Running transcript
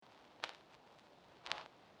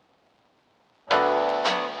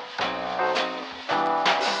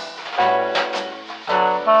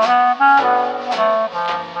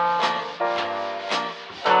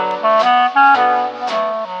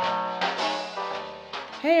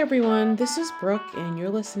Hey everyone, this is Brooke, and you're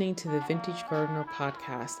listening to the Vintage Gardener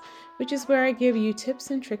podcast, which is where I give you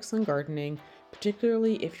tips and tricks on gardening,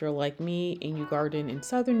 particularly if you're like me and you garden in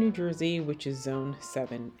southern New Jersey, which is Zone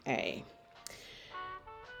 7A.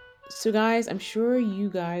 So, guys, I'm sure you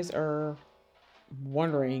guys are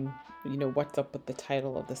wondering, what's up with the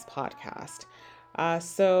title of this podcast.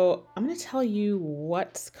 So, I'm going to tell you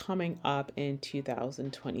what's coming up in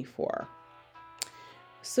 2024.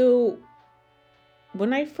 So,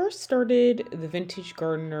 when I first started the Vintage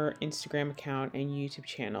Gardener Instagram account and YouTube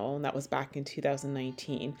channel, and that was back in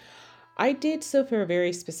 2019, I did so for a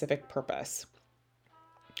very specific purpose.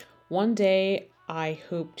 One day, I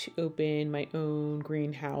hope to open my own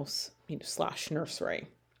greenhouse slash nursery.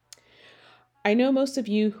 I know most of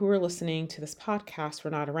you who are listening to this podcast were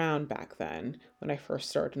not around back then when I first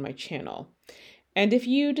started my channel. And if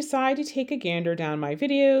you decide to take a gander down my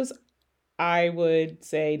videos, I would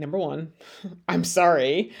say number one, I'm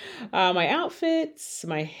sorry. My outfits,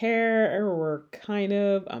 my hair were kind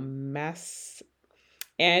of a mess.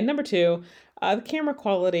 And number two, the camera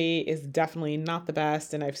quality is definitely not the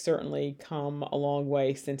best, and I've certainly come a long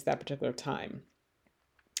way since that particular time.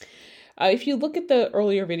 If you look at the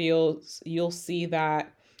earlier videos, you'll see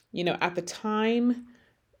that, at the time,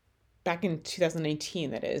 back in 2019,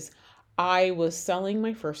 that is, I was selling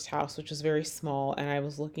my first house, which was very small, and I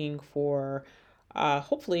was looking for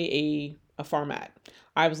hopefully a farmette.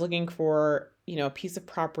 I was looking for, a piece of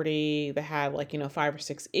property that had 5 or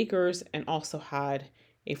 6 acres and also had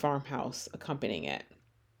a farmhouse accompanying it.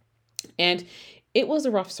 And it was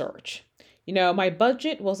a rough search. My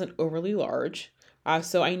budget wasn't overly large.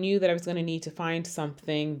 So I knew that I was going to need to find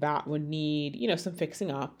something that would need, some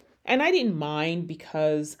fixing up. And I didn't mind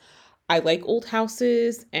because I like old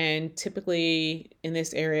houses, and typically in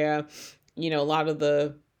this area, a lot of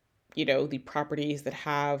the properties that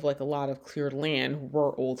have like a lot of cleared land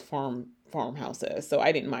were old farmhouses. So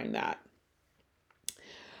I didn't mind that.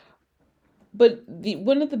 But the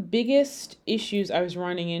one of the biggest issues I was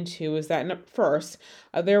running into is that first,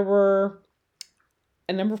 there were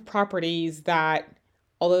a number of properties that,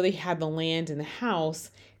 although they had the land in the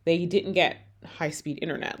house, they didn't get high speed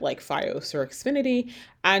internet like Fios or Xfinity.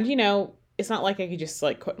 And, it's not like I could just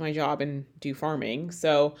like quit my job and do farming.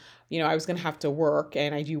 So, I was going to have to work,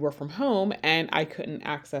 and I do work from home, and I couldn't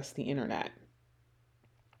access the internet.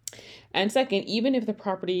 And second, even if the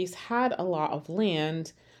properties had a lot of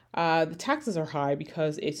land, the taxes are high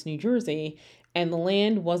because it's New Jersey, and the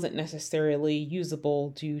land wasn't necessarily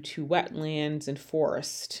usable due to wetlands and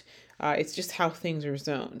forest. It's just how things are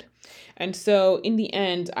zoned. And so, in the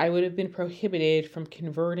end, I would have been prohibited from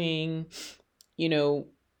converting, you know,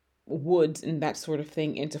 woods and that sort of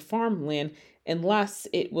thing into farmland unless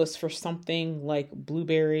it was for something like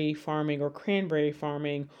blueberry farming or cranberry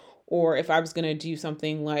farming, or if I was going to do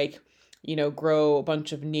something like, grow a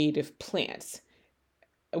bunch of native plants,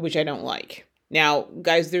 which I don't like. Now,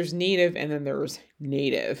 guys, there's native and then there's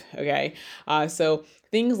native, okay? So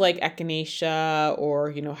things like echinacea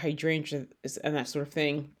or, hydrangeas and that sort of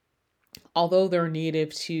thing, although they're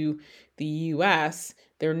native to the US,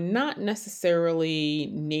 they're not necessarily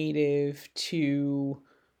native to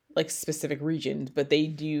like specific regions, but they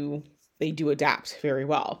do adapt very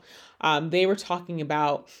well. They were talking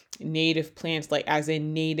about native plants, like as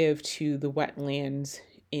in native to the wetlands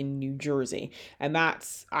in New Jersey. And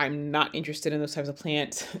I'm not interested in those types of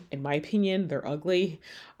plants. In my opinion, they're ugly.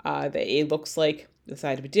 It looks like the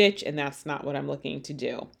side of a ditch, and that's not what I'm looking to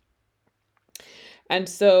do. And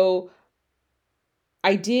so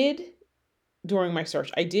I did during my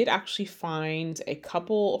search, I did actually find a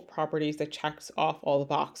couple of properties that checks off all the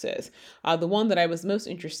boxes. The one that I was most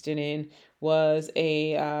interested in was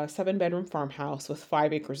a 7 bedroom farmhouse with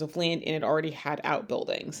 5 acres of land, and it already had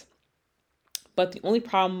outbuildings. But the only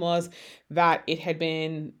problem was that it had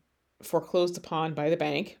been foreclosed upon by the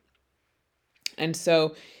bank. And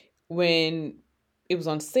so when it was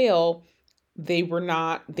on sale, they would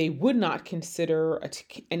not consider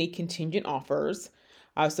any contingent offers.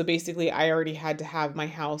 So basically, I already had to have my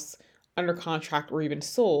house under contract or even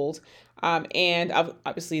sold. And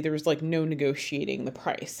obviously, there was like no negotiating the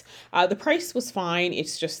price. The price was fine.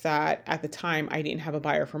 It's just that at the time, I didn't have a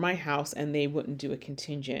buyer for my house, and they wouldn't do a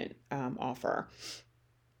contingent offer.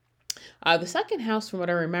 The second house, from what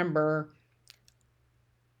I remember,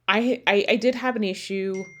 I did have an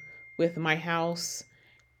issue with my house,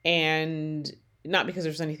 and not because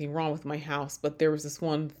there's anything wrong with my house, but there was this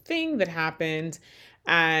one thing that happened,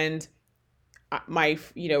 and my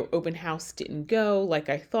open house didn't go like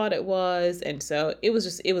I thought it was, and so it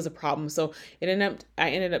was a problem. So I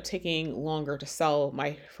ended up taking longer to sell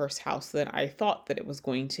my first house than I thought that it was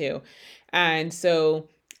going to. And so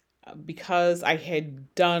because I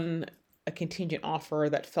had done a contingent offer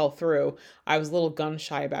that fell through, I was a little gun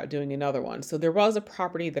shy about doing another one. So there was a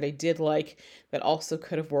property that I did like that also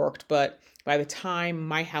could have worked, but by the time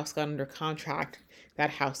my house got under contract,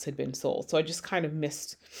 that house had been sold. So I just kind of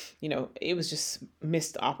missed, it was just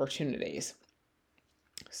missed opportunities.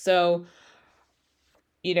 So,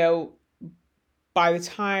 you know, by the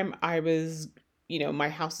time I was, my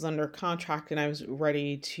house was under contract and I was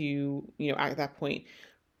ready to, at that point,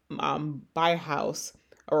 buy a house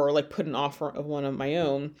or like put an offer of one of my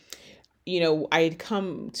own, I had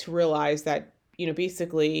come to realize that,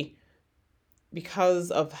 basically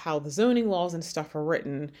because of how the zoning laws and stuff are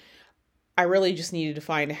written, I really just needed to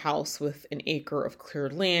find a house with an acre of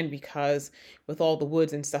cleared land because with all the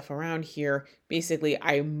woods and stuff around here, basically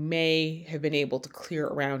I may have been able to clear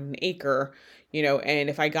around an acre, and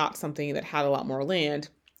if I got something that had a lot more land,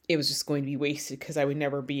 it was just going to be wasted because I would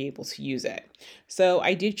never be able to use it. So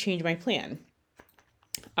I did change my plan.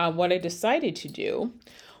 What I decided to do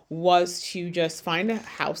was to just find a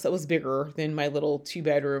house that was bigger than my little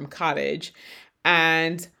 2-bedroom cottage,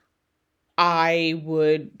 and I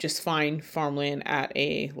would just find farmland at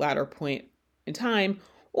a latter point in time,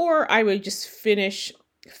 or I would just finish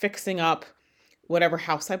fixing up whatever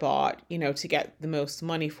house I bought, to get the most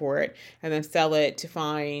money for it, and then sell it to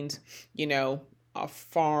find, a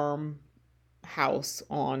farm house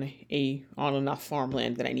on enough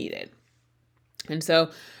farmland that I needed. And so,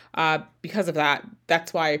 because of that,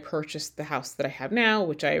 that's why I purchased the house that I have now,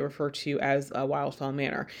 which I refer to as a Wildfell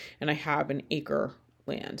Manor, and I have an acre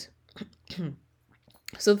land.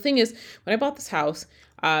 So the thing is, when I bought this house,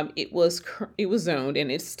 it was zoned,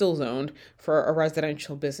 and it's still zoned for a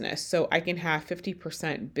residential business. So I can have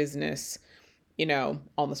 50% business,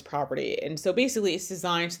 on this property. And so basically, it's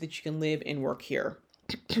designed so that you can live and work here.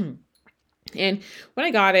 And when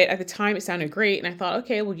I got it at the time, it sounded great. And I thought,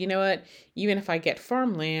 okay, well, you know what? Even if I get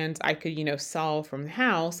farmland, I could, sell from the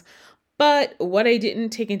house. But what I didn't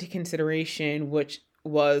take into consideration, which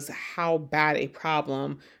was how bad a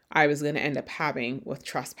problem I was going to end up having with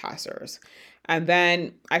trespassers. And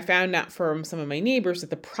then I found out from some of my neighbors that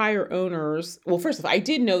the prior owners, well, first of all, I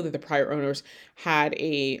did know that the prior owners had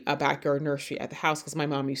a backyard nursery at the house because my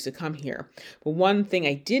mom used to come here. But one thing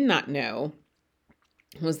I did not know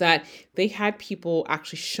was that they had people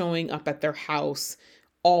actually showing up at their house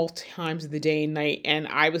all times of the day and night. And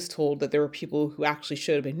I was told that there were people who actually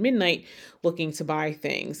showed up at midnight looking to buy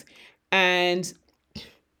things. And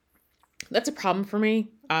that's a problem for me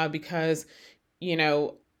because,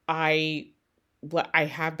 I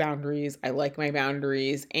have boundaries. I like my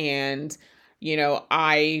boundaries. And,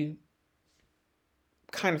 I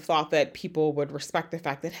kind of thought that people would respect the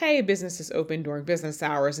fact that, hey, business is open during business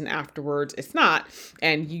hours and afterwards it's not,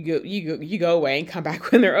 and you go away and come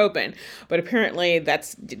back when they're open. But apparently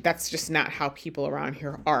that's just not how people around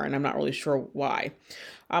here are, and I'm not really sure why.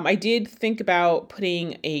 I did think about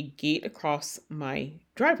putting a gate across my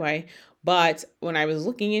driveway, but when I was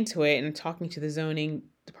looking into it and talking to the zoning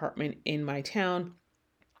department in my town,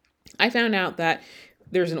 I found out that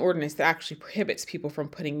there's an ordinance that actually prohibits people from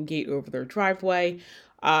putting a gate over their driveway.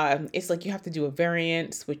 It's like you have to do a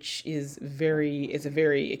variance, which is a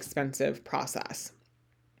very expensive process.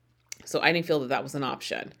 So I didn't feel that that was an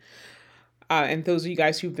option. And those of you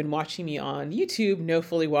guys who've been watching me on YouTube know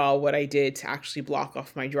fully well what I did to actually block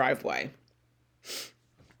off my driveway.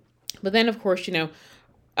 But then, of course,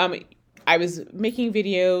 I was making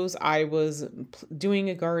videos. I was doing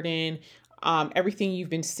a garden. Everything you've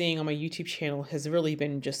been seeing on my YouTube channel has really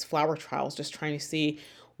been just flower trials, just trying to see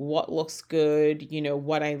what looks good,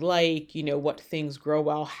 what I like, what things grow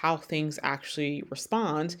well, how things actually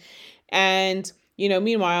respond. And,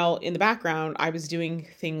 meanwhile, in the background, I was doing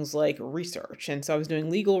things like research. And so I was doing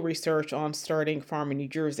legal research on starting a farm in New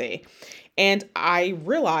Jersey. And I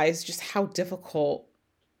realized just how difficult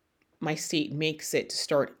my state makes it to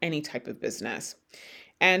start any type of business.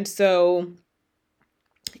 And so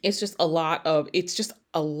it's just a lot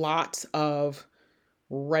of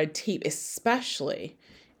red tape, especially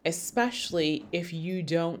if you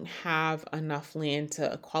don't have enough land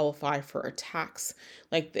to qualify for a tax.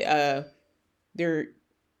 Like there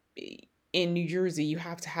in New Jersey, you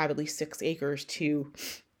have to have at least 6 acres to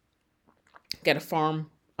get a farm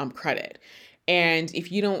credit. And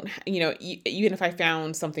if you don't, even if I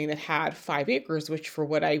found something that had 5 acres, which for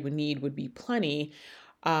what I would need would be plenty,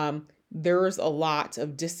 there's a lot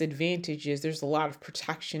of disadvantages. There's a lot of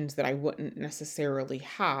protections that I wouldn't necessarily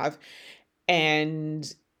have.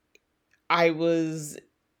 And I was,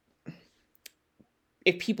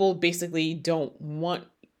 if people basically don't want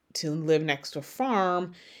to live next to a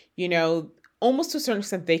farm, you know, almost to a certain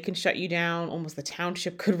extent, they can shut you down. Almost the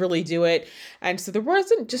township could really do it. And so there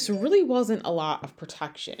really wasn't a lot of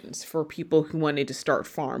protections for people who wanted to start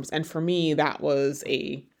farms. And for me, that was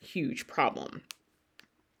a huge problem.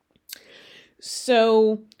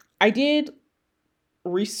 So I did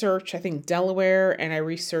research, I think, Delaware, and I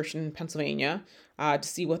researched in Pennsylvania to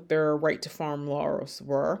see what their right to farm laws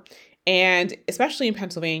were. And especially in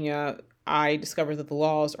Pennsylvania, I discovered that the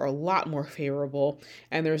laws are a lot more favorable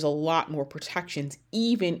and there's a lot more protections,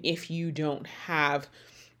 even if you don't have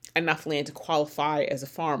enough land to qualify as a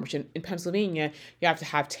farm, which in Pennsylvania, you have to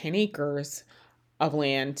have 10 acres of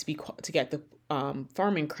land to get the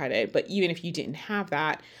farming credit. But even if you didn't have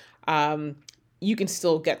that, um, you can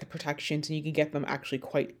still get the protections and you can get them actually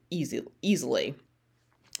quite easily.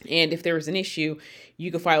 And if there was an issue,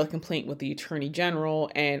 you could file a complaint with the Attorney General.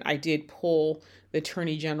 And I did pull the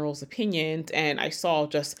Attorney General's opinions and I saw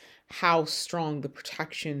just how strong the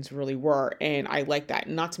protections really were. And I like that.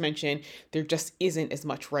 Not to mention, there just isn't as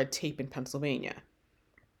much red tape in Pennsylvania.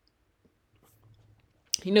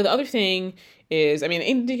 You know, the other thing is, I mean,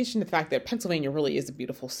 in addition to the fact that Pennsylvania really is a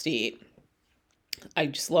beautiful state, I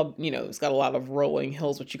just love, it's got a lot of rolling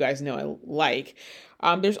hills, which you guys know I like.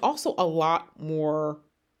 There's also a lot more,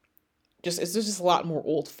 there's just a lot more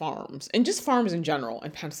old farms and just farms in general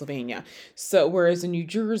in Pennsylvania. So, whereas in New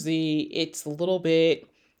Jersey, it's a little bit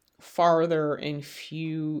farther and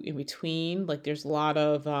few in between. Like, there's a lot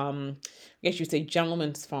of, I guess you'd say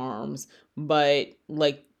gentlemen's farms, but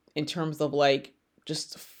like in terms of like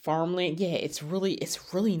just farmland, yeah, it's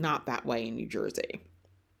really not that way in New Jersey.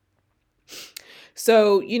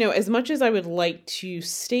 So, as much as I would like to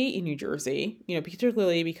stay in New Jersey,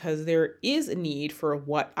 particularly because there is a need for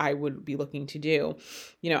what I would be looking to do,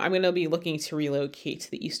 I'm going to be looking to relocate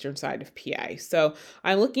to the eastern side of PA. So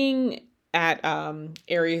I'm looking at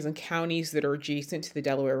areas and counties that are adjacent to the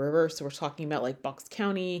Delaware River. So we're talking about like Bucks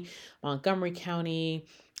County, Montgomery County,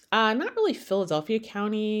 not really Philadelphia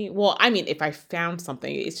County. Well, I mean, if I found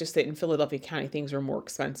something, it's just that in Philadelphia County, things are more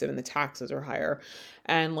expensive and the taxes are higher.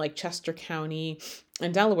 And like Chester County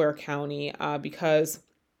and Delaware County, because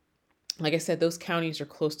like I said, those counties are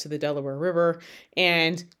close to the Delaware River.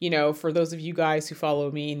 And, for those of you guys who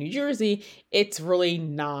follow me in New Jersey, it's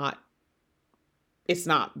not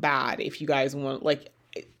bad if you guys want, like,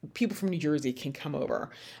 people from New Jersey can come over.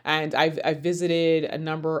 And I've visited a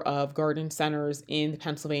number of garden centers in the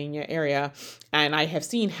Pennsylvania area, and I have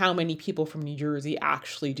seen how many people from New Jersey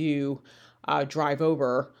actually do drive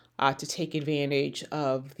over to take advantage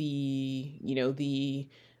of the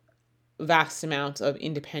vast amount of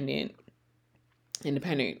independent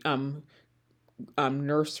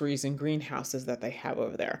nurseries and greenhouses that they have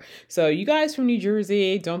over there. So you guys from New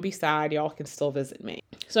Jersey, don't be sad. Y'all can still visit me.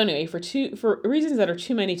 So anyway, for reasons that are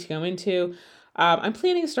too many to go into, I'm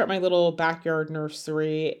planning to start my little backyard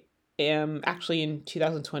nursery actually in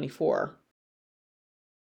 2024.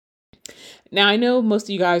 Now I know most of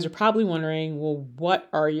you guys are probably wondering, well, what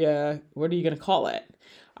are you going to call it?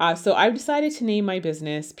 So I've decided to name my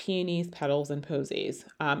business Peonies, Petals, and Posies.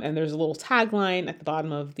 And there's a little tagline at the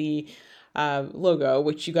bottom of the logo,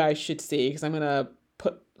 which you guys should see because I'm gonna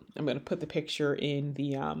put the picture in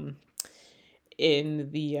the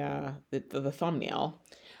thumbnail.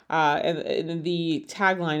 And the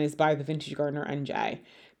tagline is by the Vintage Gardener NJ.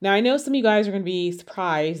 Now I know some of you guys are gonna be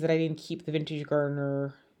surprised that I didn't keep the Vintage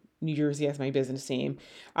Gardener New Jersey as my business name.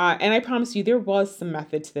 And I promise you there was some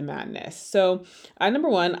method to the madness. So number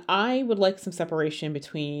one, I would like some separation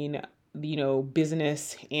between,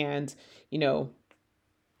 business and,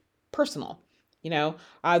 personal.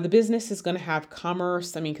 The business is going to have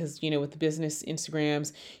commerce. I mean, because, with the business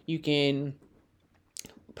Instagrams, you can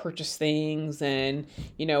purchase things and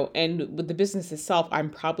with the business itself,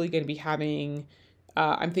 I'm probably going to be having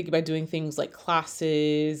I'm thinking about doing things like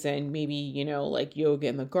classes and maybe, like yoga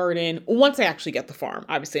in the garden once I actually get the farm.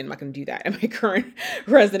 Obviously, I'm not going to do that in my current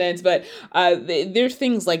residence, but there's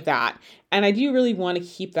things like that. And I do really want to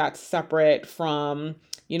keep that separate from,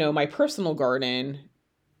 my personal garden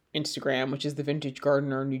Instagram, which is the Vintage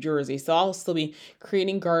Gardener New Jersey. So I'll still be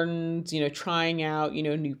creating gardens, trying out,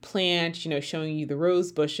 new plants, showing you the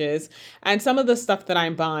rose bushes and some of the stuff that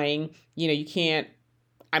I'm buying,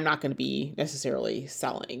 I'm not going to be necessarily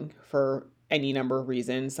selling for any number of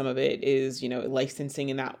reasons. Some of it is, licensing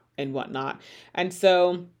and that and whatnot. And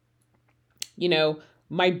so,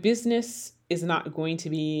 my business is not going to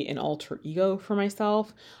be an alter ego for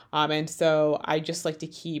myself. And so I just like to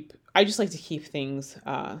keep I just like to keep things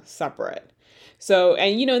separate. So,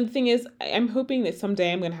 and the thing is, I'm hoping that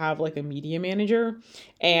someday I'm going to have like a media manager.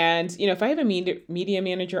 And, if I have a media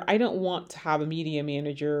manager, I don't want to have a media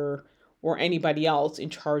manager or anybody else in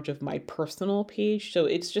charge of my personal page. So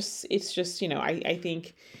it's just, I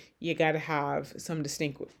think you got to have some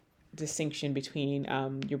distinction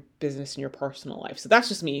between your business and your personal life. So that's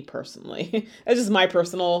just me personally. That's just my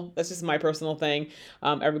personal thing.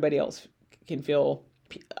 Everybody else can feel,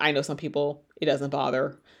 I know some people it doesn't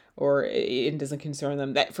bother or it doesn't concern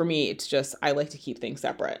them. That for me, it's just, I like to keep things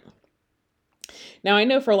separate. Now, I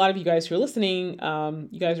know for a lot of you guys who are listening,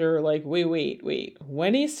 you guys are like, wait,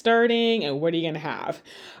 when is starting and what are you going to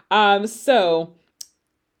have? So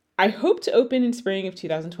I hope to open in spring of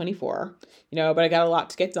 2024, but I got a lot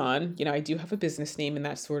to get done. I do have a business name and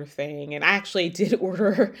that sort of thing. And I actually did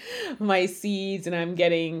order my seeds and I'm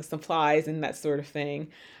getting supplies and that sort of thing.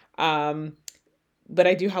 But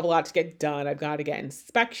I do have a lot to get done. I've got to get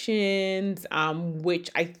inspections, which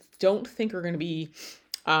I don't think are going to be.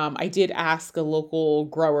 I did ask a local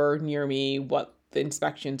grower near me what the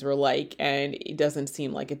inspections were like, and it doesn't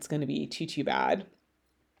seem like it's going to be too bad.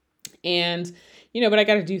 And, but I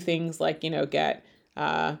got to do things like, get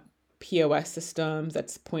POS systems,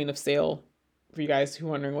 that's point of sale for you guys who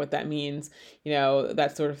are wondering what that means,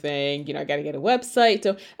 that sort of thing. I got to get a website.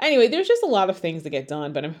 So anyway, there's just a lot of things to get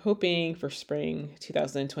done, but I'm hoping for spring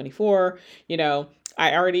 2024,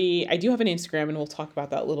 I do have an Instagram and we'll talk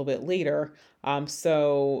about that a little bit later.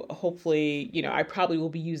 So hopefully, I probably will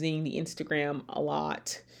be using the Instagram a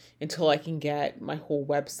lot until I can get my whole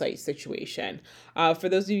website situation. For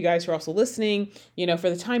those of you guys who are also listening, for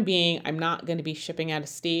the time being, I'm not going to be shipping out of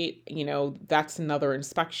state. That's another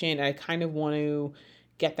inspection. I kind of want to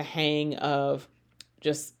get the hang of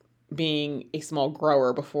just being a small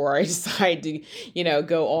grower before I decide to,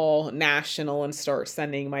 go all national and start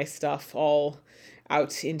sending my stuff all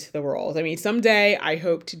out into the world. I mean, someday I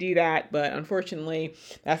hope to do that, but unfortunately,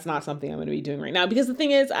 that's not something I'm going to be doing right now because the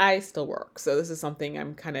thing is, I still work. So this is something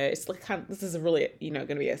this is really, going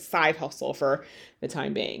to be a side hustle for the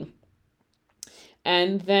time being.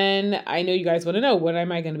 And then I know you guys want to know, what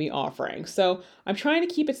am I going to be offering? So I'm trying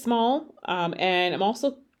to keep it small. And I'm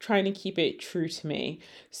also trying to keep it true to me.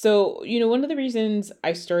 So, one of the reasons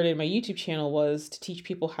I started my YouTube channel was to teach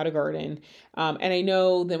people how to garden. And I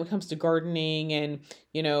know that when it comes to gardening and,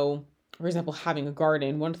 for example, having a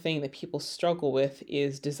garden, one thing that people struggle with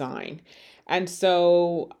is design. And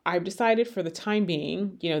so I've decided for the time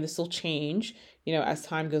being, this will change, as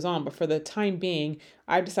time goes on, but for the time being,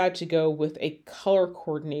 I've decided to go with a color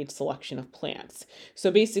coordinated selection of plants. So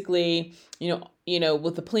basically,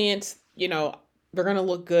 with the plants, they're gonna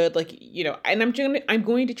look good, like, and I'm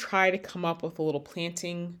going to try to come up with a little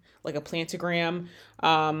planting, like a plantogram,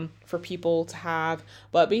 for people to have.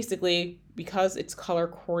 But basically, because it's color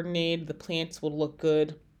coordinated, the plants will look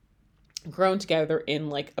good grown together in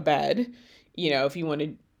like a bed. If you want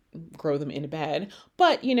to grow them in a bed,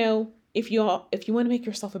 but if you want to make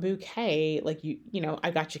yourself a bouquet, like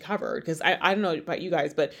I got you covered because I don't know about you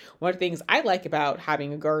guys, but one of the things I like about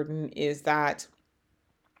having a garden is that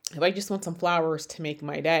if I just want some flowers to make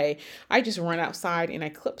my day, I just run outside and I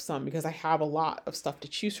clip some because I have a lot of stuff to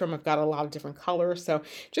choose from. I've got a lot of different colors. So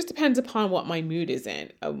it just depends upon what my mood is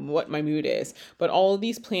in, what my mood is. But all of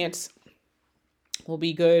these plants will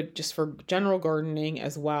be good just for general gardening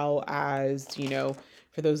as well as,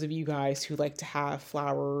 for those of you guys who like to have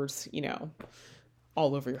flowers,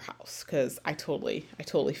 all over your house, because I totally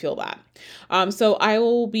feel that. So I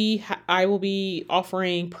will be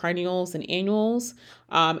offering perennials and annuals,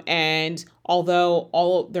 and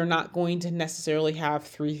although they're not going to necessarily have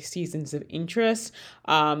 3 seasons of interest,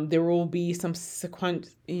 there will be some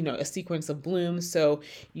a sequence of blooms. So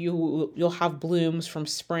you'll have blooms from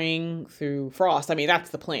spring through frost. I mean, that's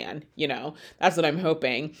the plan. That's what I'm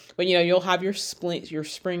hoping. But you'll have your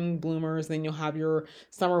spring bloomers, then you'll have your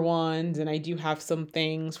summer ones, and I do have some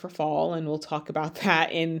things for fall, and we'll talk about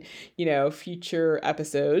that in future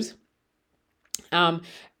episodes.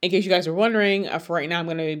 In case you guys are wondering, for right now, I'm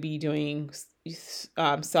going to be doing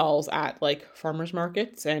sells at like farmers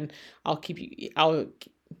markets, and I'll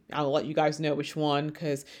let you guys know which one,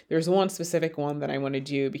 because there's one specific one that I want to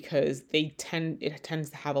do because it tends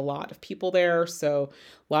to have a lot of people there, so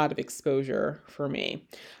a lot of exposure for me.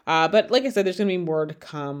 But like I said, there's going to be more to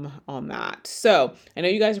come on that. So I know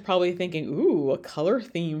you guys are probably thinking, ooh, a color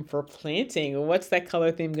theme for planting. What's that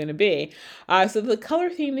color theme going to be? So the color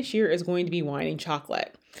theme this year is going to be wine and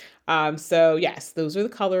chocolate. So yes, those are the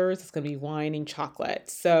colors. It's going to be wine and chocolate.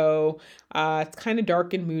 So it's kind of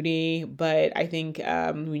dark and moody, but I think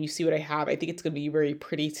when you see what I have, I think it's going to be very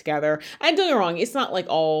pretty together. And don't get me wrong, it's not like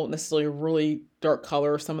all necessarily really dark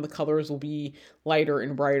colors. Some of the colors will be lighter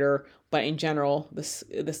and brighter, but in general, this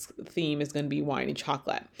theme is going to be wine and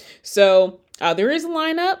chocolate. So there is a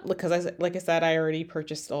lineup because like I said, I already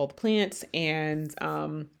purchased all the plants, and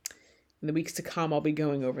in the weeks to come, I'll be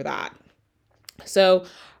going over that. So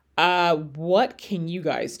what can you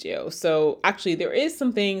guys do? So actually, there is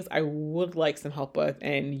some things I would like some help with,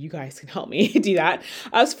 and you guys can help me do that.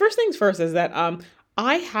 So first things first is that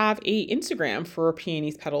I have a Instagram for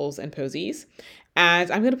peonies, petals, and posies,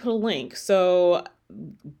 and I'm gonna put a link. So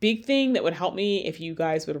big thing that would help me if you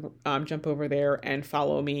guys would jump over there and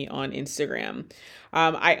follow me on Instagram.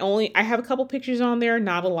 I have a couple pictures on there,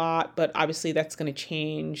 not a lot, but obviously that's going to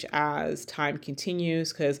change as time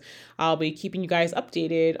continues because I'll be keeping you guys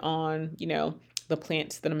updated on, the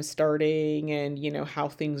plants that I'm starting and, how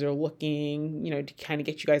things are looking, to kind of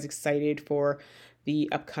get you guys excited for the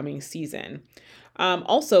upcoming season.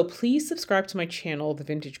 Also, please subscribe to my channel, The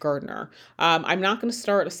Vintage Gardener. I'm not going to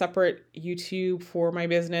start a separate YouTube for my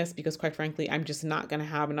business because, quite frankly, I'm just not going to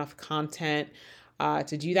have enough content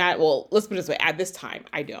to do that. Well, let's put it this way, at this time,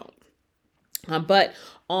 I don't. But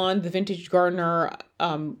on the Vintage Gardener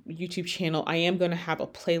YouTube channel, I am going to have a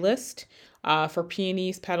playlist for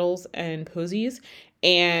peonies, petals, and posies.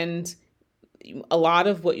 And a lot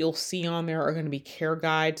of what you'll see on there are going to be care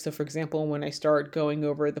guides. So for example, when I start going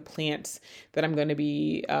over the plants that I'm going to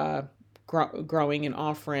be growing and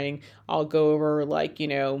offering, I'll go over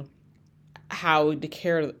how to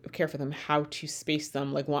care for them, how to space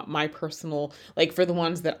them, like what my personal, like for the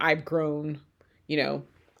ones that I've grown, here's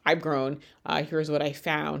what I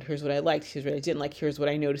found, here's what I liked, here's what I didn't like, here's what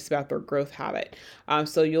I noticed about their growth habit.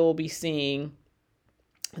 So you'll be seeing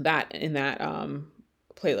that in that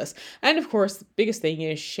playlist. And of course, biggest thing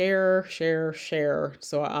is share. So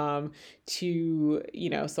so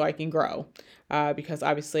I can grow. Because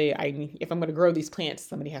obviously if I'm going to grow these plants,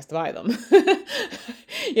 somebody has to buy them.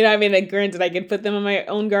 Granted I can put them in my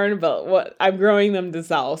own garden, but what I'm growing them to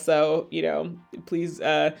sell. So, please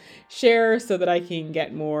share so that I can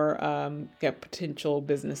get more get potential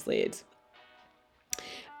business leads.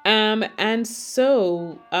 And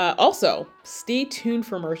so also stay tuned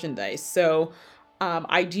for merchandise. So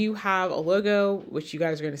I do have a logo, which you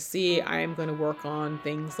guys are going to see. I am going to work on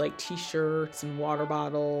things like t-shirts and water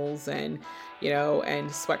bottles and, and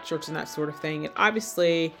sweatshirts and that sort of thing. And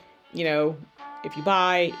obviously, if you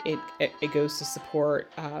buy it goes to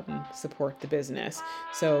support the business.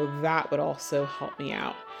 So that would also help me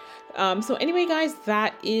out. So anyway, guys,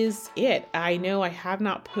 that is it. I know I have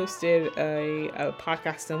not posted a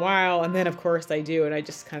podcast in a while, and then of course I do, and I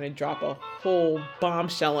just kind of drop a whole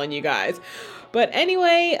bombshell on you guys. But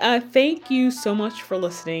anyway, thank you so much for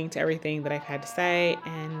listening to everything that I've had to say,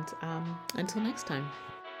 and until next time.